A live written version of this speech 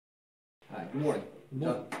Good morning.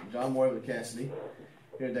 John Mory with Cassidy.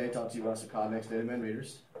 Here today to talk to you about some Connex Dataman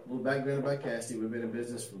readers. A little background about Cassidy. We've been in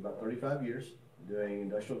business for about 35 years, doing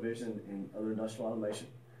industrial vision and other industrial automation.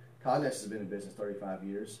 Connex has been in business 35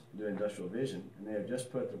 years, doing industrial vision, and they have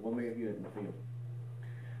just put the 1 million unit in the field.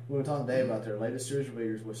 We're going to talk today about their latest series of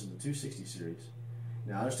readers, which is the 260 series.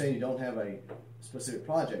 Now, I understand you don't have a specific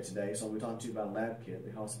project today, so I'm going to talk to you about a lab kit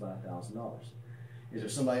that costs about $1,000. Is there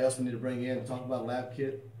somebody else we need to bring in to talk about a lab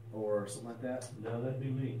kit or something like that? No, that'd be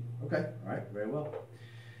me. Okay, all right, very well.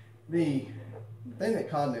 The thing that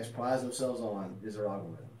Connex prides themselves on is their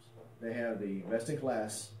algorithms. They have the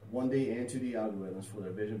best-in-class 1D and 2D algorithms for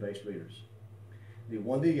their vision-based readers. The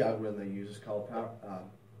 1D algorithm they use is called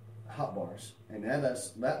hotbars, and that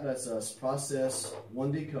lets us process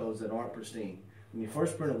 1D codes that aren't pristine. When you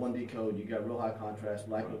first print a 1D code, you got real high contrast,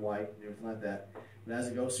 black and white, and everything like that. And as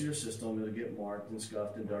it goes through your system, it'll get marked and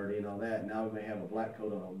scuffed and dirty and all that. Now we may have a black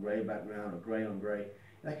code on a gray background or gray on gray,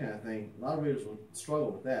 that kind of thing. A lot of readers will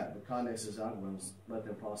struggle with that, but Connex's algorithms let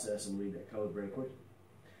them process and read that code very quickly.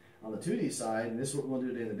 On the 2D side, and this is what we're going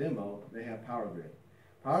to do today in the demo, they have Power Grid.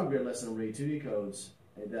 Power Grid lets them read 2D codes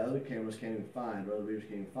that other cameras can't even find, or other readers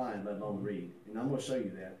can't even find, let alone read. And I'm going to show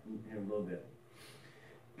you that in a little bit.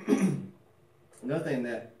 Another thing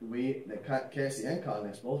that Cassie and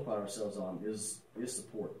Connex both pride ourselves on is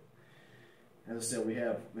support. As I said,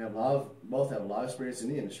 both have a lot of experience in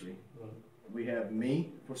the industry. We have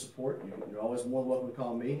me for support. You're always more than welcome to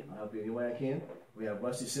call me. I'll help you any way I can. We have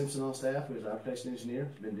Rusty Simpson on staff, who's an application engineer.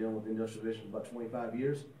 He's been dealing with industrial vision for about 25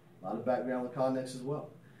 years. A lot of background with Connex as well.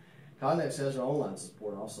 Connex has their online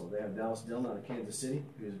support also. They have Dallas Dillon out of Kansas City,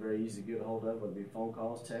 who's very easy to get a hold of, whether it be phone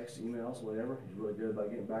calls, text, emails, whatever. He's really good about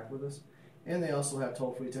getting back with us. And they also have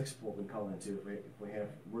toll-free tech support we can call into if we have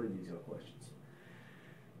really detailed questions.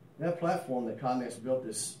 That platform that Connex built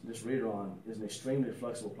this reader on is an extremely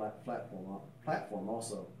flexible platform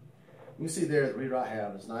also. You can see there the reader I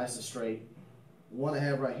have is nice and straight. The one I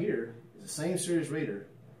have right here is the same series reader,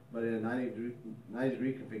 but in a 90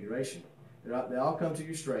 degree configuration. They all come to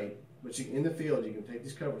you straight, but in the field you can take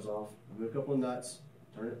these covers off, move a couple of nuts,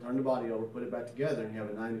 turn the body over, put it back together, and you have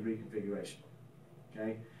a 90 degree configuration.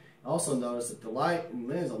 Okay. Also notice that the light and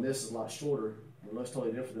lens on this is a lot shorter and looks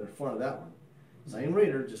totally different than the front of that one. Same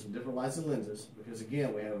reader, just with different lights and lenses, because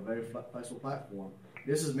again, we have a very flexible platform.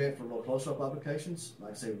 This is meant for little close-up applications,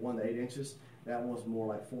 like say 1 to 8 inches. That one's more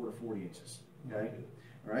like 4 to 40 inches. Okay?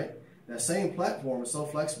 All right? That same platform is so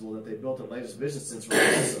flexible that they built the latest vision sensor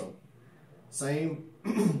also. Same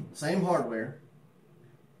hardware.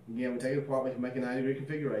 Again, we take it apart, we can make a 90-degree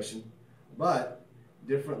configuration, but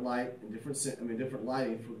different light and different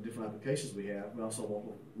lighting for the different applications we have. We also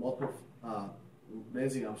have multiple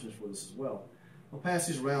lensing options for this as well. I'll pass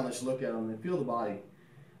these around, let's look at them and feel the body.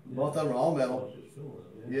 Both of them are all metal.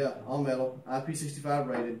 Yeah, all metal. IP65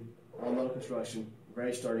 rated, all metal construction,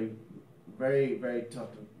 very sturdy, very, very tough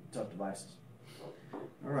devices.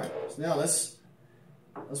 All right, so now let's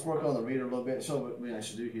work on the reader a little bit and show what I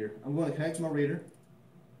should do here. I'm going to connect to my reader.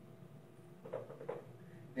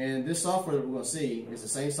 And this software that we're going to see is the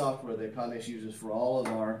same software that Connex uses for all of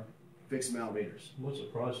our fixed mount readers. What's the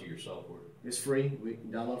price of your software? It's free. We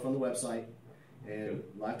can download it from the website, and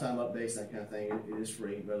lifetime updates, that kind of thing. It is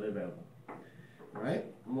free, readily available. All right,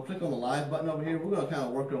 I'm going to click on the live button over here. We're going to kind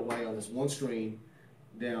of work our way on this one screen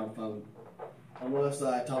down from on the left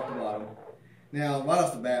side, top to bottom. Now, right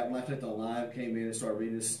off the bat, when I clicked on live, came in and started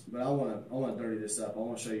reading this, but I want to dirty this up. I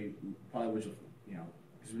want to show you probably which,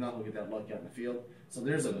 because we're not going to get that lucky out in the field. So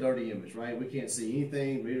there's a dirty image, right? We can't see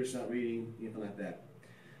anything, reader's not reading, anything like that.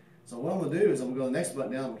 So what I'm going to do is I'm going to go to the next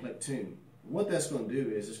button down and click Tune. And what that's going to do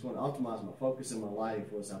is it's going to optimize my focus and my lighting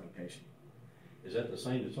for this application. Is that the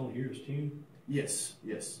same that's on here as Tune? Yes,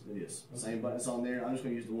 it is. Okay. Same button that's on there. I'm just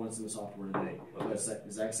going to use the one that's in the software today. Okay. But it's the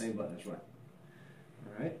exact same button, that's right.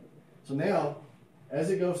 All right. So now, as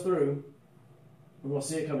it goes through, we're going to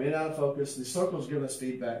see it come in and out of focus. The circle's giving us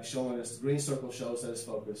feedback, showing us, the green circle shows that it's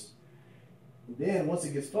focused. And then once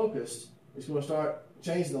it gets focused, it's going to start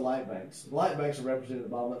changing the light banks. The light banks are represented in the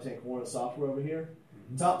bottom left-hand corner of the software over here.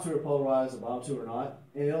 The top two are polarized, the bottom two are not.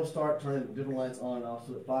 And it'll start turning different lights on and off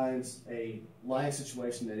so it finds a lighting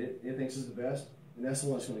situation that it thinks is the best, and that's the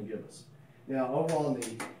one it's going to give us. Now, over on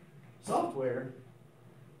the software,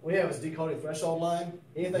 we have its decoding threshold line.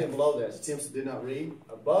 Anything below that is attempts that did not read.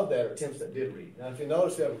 Above that are attempts that did read. Now, if you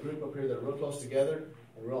notice, we have a group up here that are real close together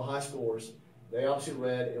and real high scores. They obviously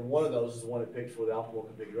read, and one of those is the one it picked for the optimal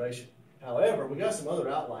configuration. However, we got some other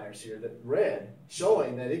outliers here that read,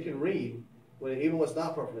 showing that it can read even when it's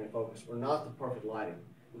not perfectly in focus or not the perfect lighting.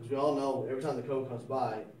 Because we all know every time the code comes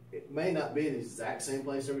by, it may not be in the exact same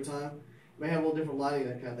place every time. may have a little different lighting,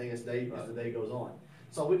 that kind of thing, as the day goes on.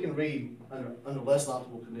 So we can read under less than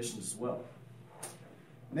optimal conditions as well.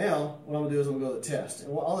 Now, what I'm going to do is I'm going to go to the test.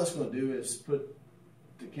 And all that's going to do is put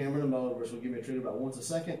the camera in the mode where it's going to give me a trigger about once a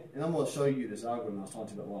second. And I'm going to show you this algorithm I was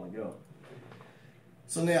talking about a while ago.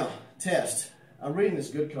 So now, test. I'm reading this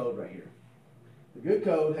good code right here. The good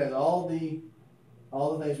code has all the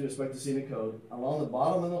things we expect to see in the code. Along the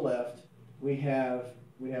bottom and the left, we have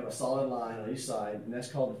a solid line on each side, and that's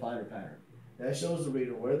called the finder pattern. That shows the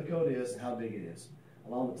reader where the code is and how big it is.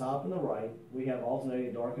 Along the top and the right, we have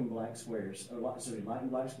alternating dark and black squares, light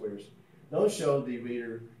and black squares. Those show the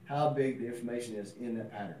reader how big the information is in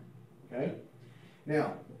that pattern. Okay?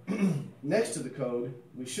 Now, next to the code,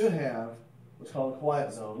 we should have what's called a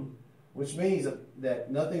quiet zone, which means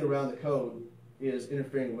that nothing around the code is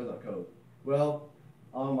interfering with our code. Well,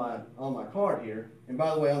 on my card here, and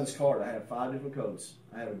by the way, on this card, I have 5 different codes.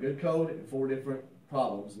 I have a good code and 4 different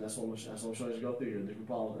problems, and that's what I'm showing you to go through here, different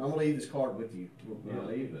problems. And I'm going to leave this card with you.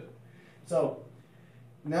 Leave it. So,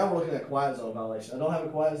 now we're looking at quiet zone violation. I don't have a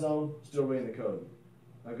quiet zone, still reading the code.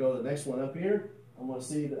 I go to the next one up here. I'm going to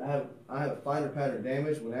see that I have a finder pattern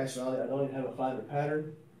damage, when actually I don't even have a finder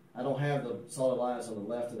pattern. I don't have the solid lines on the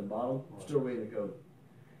left and the bottom. I'm still reading the code.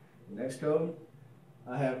 The next code,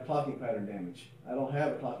 I have clocking pattern damage. I don't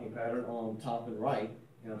have a clocking pattern on top and right,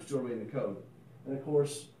 and I'm still reading the code. And of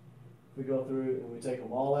course, if we go through and we take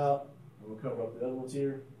them all out, and we'll cover up the other ones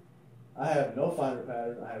here, I have no finder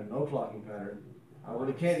pattern, I have no clocking pattern. I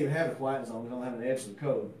really can't even have a quiet zone because I don't have an edge to the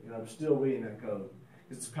code, and I'm still reading that code.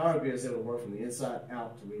 Because the power grid is able to work from the inside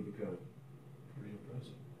out to read the code. Pretty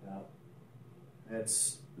impressive.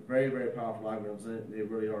 That's very, very powerful algorithms. They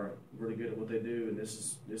really are really good at what they do, and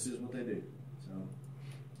this is what they do. So,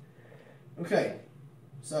 okay,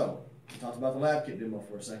 so we talked about the lab kit demo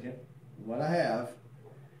for a second. What I have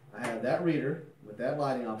that reader with that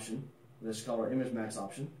lighting option. This is called our image max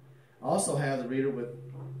option. I also have the reader with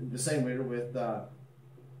the same reader with other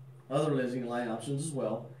lighting and lighting options as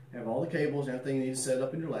well. Have all the cables and everything you need to set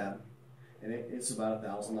up in your lab, and it's about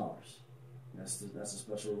 $1,000. That's a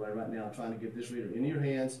special right now. I'm trying to get this reader in your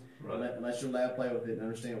hands and let your lab play with it and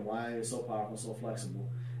understand why it's so powerful, so flexible.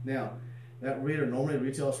 Now, that reader normally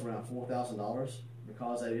retails for around $4,000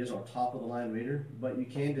 because that is our top of the line reader, but you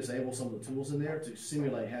can disable some of the tools in there to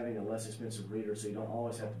simulate having a less expensive reader, so you don't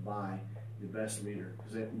always have to buy the best reader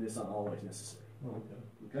because it's not always necessary. Oh,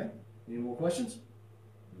 okay. Okay? Any more questions?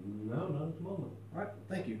 No, not at the moment. All right.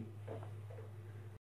 Thank you.